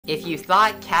If you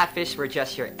thought catfish were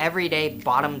just your everyday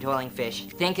bottom-dwelling fish,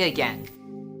 think again.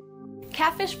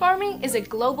 Catfish farming is a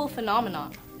global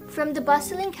phenomenon. From the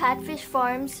bustling catfish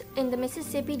farms in the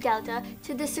Mississippi Delta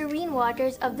to the serene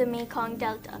waters of the Mekong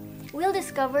Delta, we'll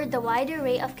discover the wide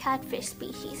array of catfish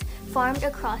species farmed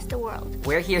across the world.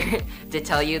 We're here to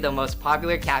tell you the most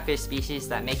popular catfish species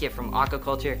that make it from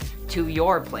aquaculture to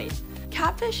your plate.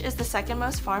 Catfish is the second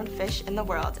most farmed fish in the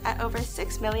world at over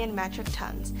 6 million metric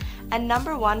tons and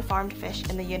 #1 farmed fish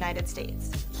in the United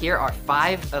States. Here are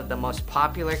 5 of the most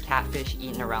popular catfish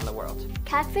eaten around the world.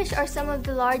 Catfish are some of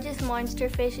the largest monster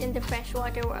fish in the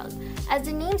freshwater world. As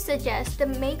the name suggests, the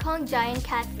Mekong giant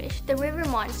catfish, the river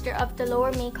monster of the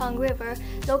lower Mekong River,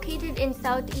 located in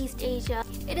Southeast Asia.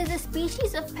 It is a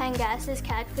species of Pangasius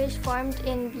catfish farmed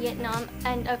in Vietnam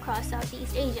and across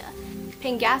Southeast Asia.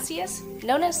 Pangasius,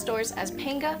 known in stores as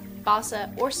panga,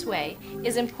 basa, or sway,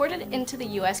 is imported into the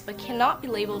US but cannot be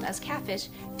labeled as catfish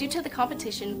due to the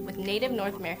competition with native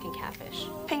North American catfish.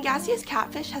 Pangasius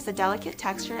catfish has a delicate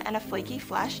texture and a flaky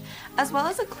flesh, as well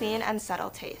as a clean and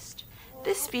subtle taste.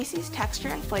 This species' texture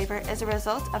and flavor is a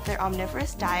result of their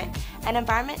omnivorous diet and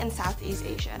environment in Southeast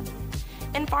Asia.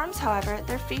 In farms, however,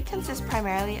 their feed consists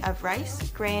primarily of rice,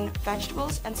 grain,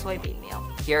 vegetables, and soybean meal.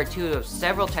 Here are 2 of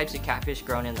several types of catfish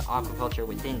grown in the aquaculture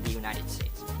within the United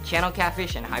States. Channel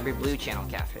catfish and hybrid blue channel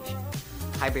catfish.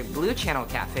 Hybrid blue channel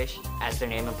catfish, as their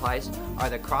name implies, are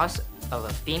the cross of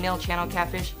a female channel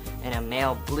catfish and a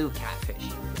male blue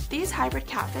catfish. These hybrid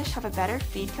catfish have a better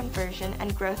feed conversion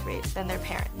and growth rates than their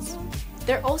parents.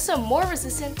 They're also more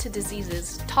resistant to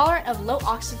diseases, tolerant of low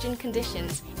oxygen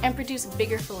conditions, and produce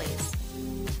bigger fillets.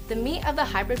 The meat of the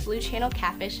hybrid blue channel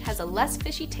catfish has a less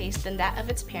fishy taste than that of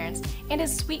its parents and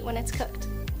is sweet when it's cooked.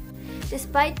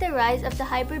 Despite the rise of the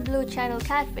hybrid blue channel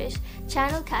catfish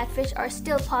are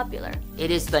still popular.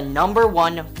 It is the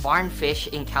 #1 farmed fish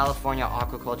in California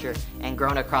aquaculture and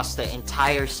grown across the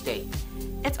entire state.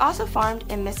 It's also farmed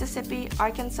in Mississippi,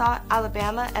 Arkansas,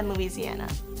 Alabama, and Louisiana.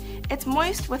 It's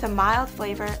moist with a mild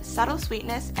flavor, subtle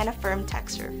sweetness, and a firm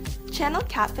texture. Channel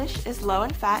catfish is low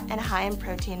in fat and high in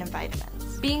protein and vitamins.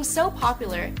 Being so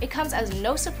popular, it comes as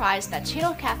no surprise that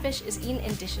channel catfish is eaten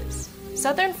in dishes.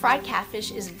 Southern fried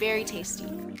catfish is very tasty.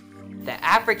 The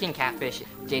African catfish,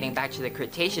 dating back to the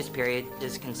Cretaceous period,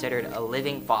 is considered a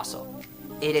living fossil.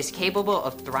 It is capable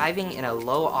of thriving in a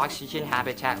low oxygen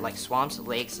habitat like swamps,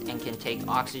 lakes, and can take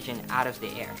oxygen out of the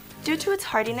air. Due to its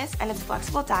hardiness and its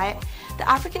flexible diet, the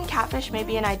African catfish may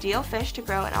be an ideal fish to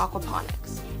grow in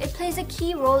aquaponics. It plays a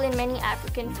key role in many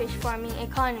African fish farming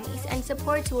economies and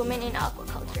supports women in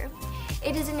aquaculture.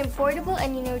 It is an affordable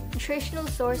and nutritional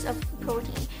source of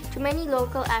protein to many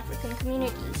local African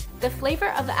communities. The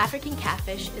flavor of the African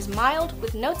catfish is mild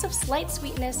with notes of slight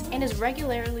sweetness and is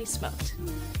regularly smoked.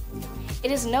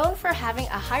 It is known for having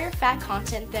a higher fat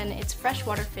content than its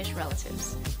freshwater fish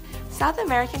relatives. South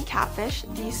American catfish,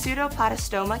 the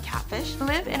Pseudoplatystoma catfish,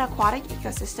 live in aquatic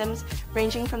ecosystems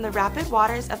ranging from the rapid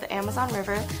waters of the Amazon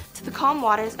River to the calm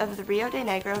waters of the Rio de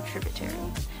Negro tributary,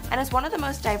 and is one of the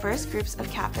most diverse groups of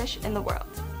catfish in the world.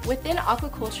 Within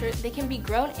aquaculture, they can be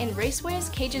grown in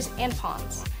raceways, cages, and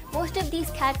ponds. Most of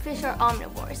these catfish are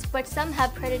omnivores, but some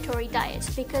have predatory diets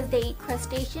because they eat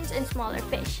crustaceans and smaller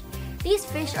fish. These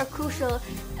fish are crucial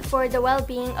for the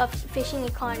well-being of fishing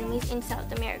economies in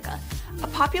South America. A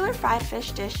popular fried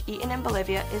fish dish eaten in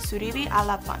Bolivia is suribi a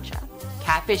la plancha.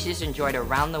 Catfish is enjoyed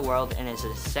around the world and is an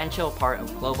essential part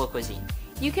of global cuisine.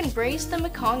 You can braise the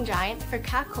Mekong giant for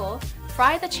kakko,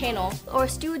 fry the channel, or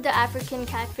stew the African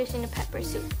catfish in a pepper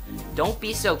soup. Don't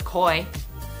be so coy.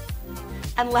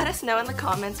 And let us know in the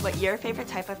comments what your favorite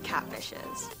type of catfish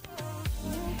is.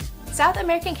 South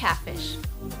American catfish.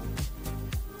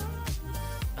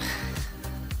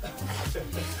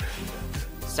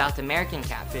 South American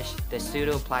catfish, the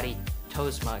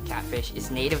Pseudoplatystoma catfish,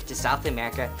 is native to South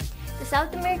America. The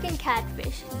South American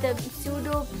catfish, the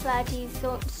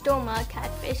Pseudoplatystoma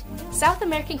catfish. South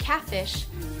American catfish,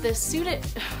 the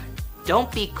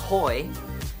Don't be coy,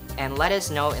 and let us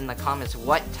know in the comments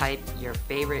what type your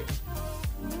favorite.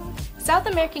 South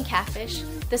American catfish,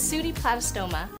 the Pseudoplatystoma.